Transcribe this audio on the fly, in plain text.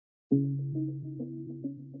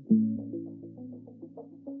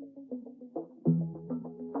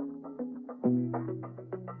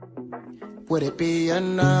Would it be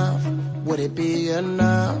enough? Would it be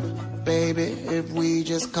enough, baby, if we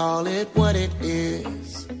just call it what it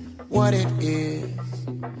is? What it is.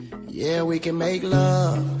 Yeah, we can make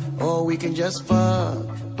love, or we can just fuck,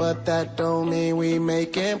 but that don't mean we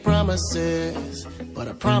making promises. But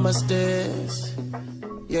I promise this,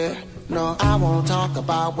 yeah. No, I won't talk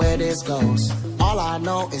about where this goes. All I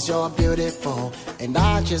know is you're beautiful, and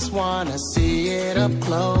I just wanna see it up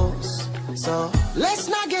close. So let's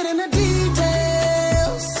not get into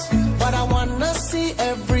details, but I wanna see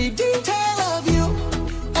every detail of you,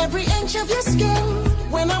 every inch of your skin.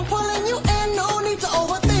 When I'm pulling you in, no need to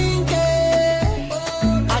overthink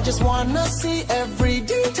it. I just wanna see every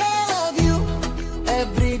detail of you,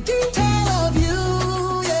 every detail of you,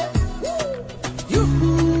 yeah. You,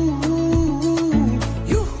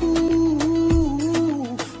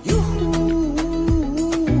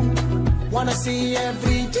 wanna see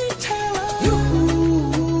every detail of you,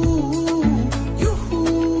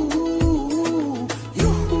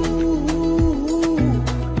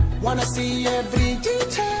 wanna see every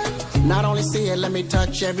detail. Not only see it, let me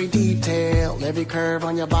touch every detail, every curve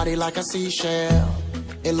on your body like a seashell.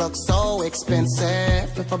 It looks so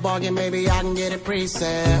expensive. If a bargain, maybe I can get it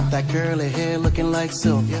pre-sale. That curly hair looking like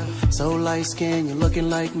silk, yeah. So light skin, you're looking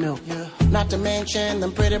like milk, yeah. Not to mention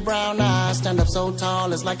them pretty brown eyes. Stand up so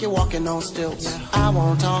tall, it's like you're walking on stilts, yeah. I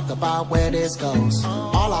won't talk about where this goes.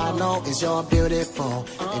 All I know is you're beautiful,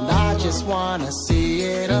 and I just wanna see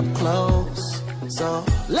it up close. So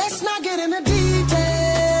let's not get into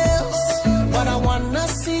details, but I wanna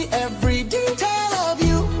see every detail of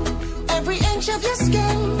you, every inch of your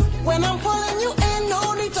skin. When I'm pulling you in,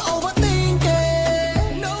 no need to overthink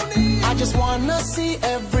it. No need. I just wanna see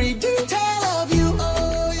every detail of you,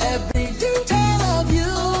 every detail of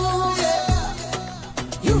you, yeah.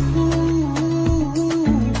 You,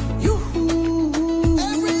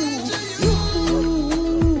 every inch of you,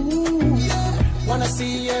 yeah. Wanna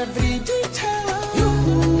see every detail of you,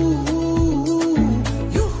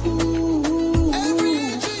 every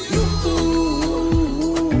inch of you,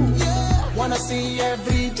 yeah. Wanna see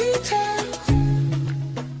every detail,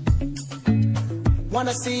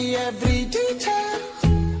 wanna see every detail,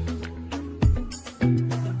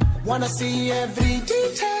 wanna see every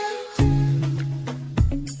detail,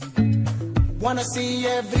 wanna see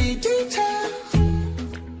every detail.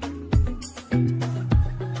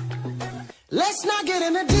 Let's not get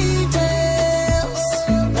into details,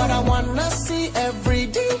 but I wanna see every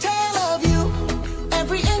detail of you,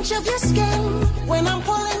 every inch of your skin. When I'm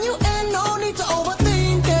pulling you in, no need to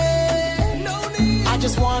overthink it. No need. I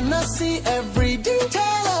just wanna see every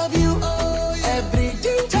detail of you, every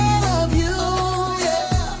detail of you,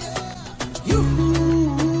 yeah. You,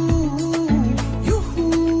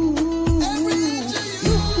 every inch of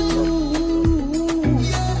you,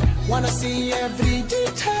 yeah. Wanna see every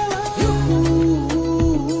detail of you,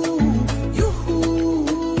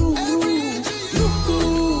 every inch of you,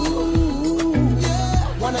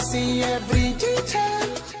 yeah. Wanna see every detail.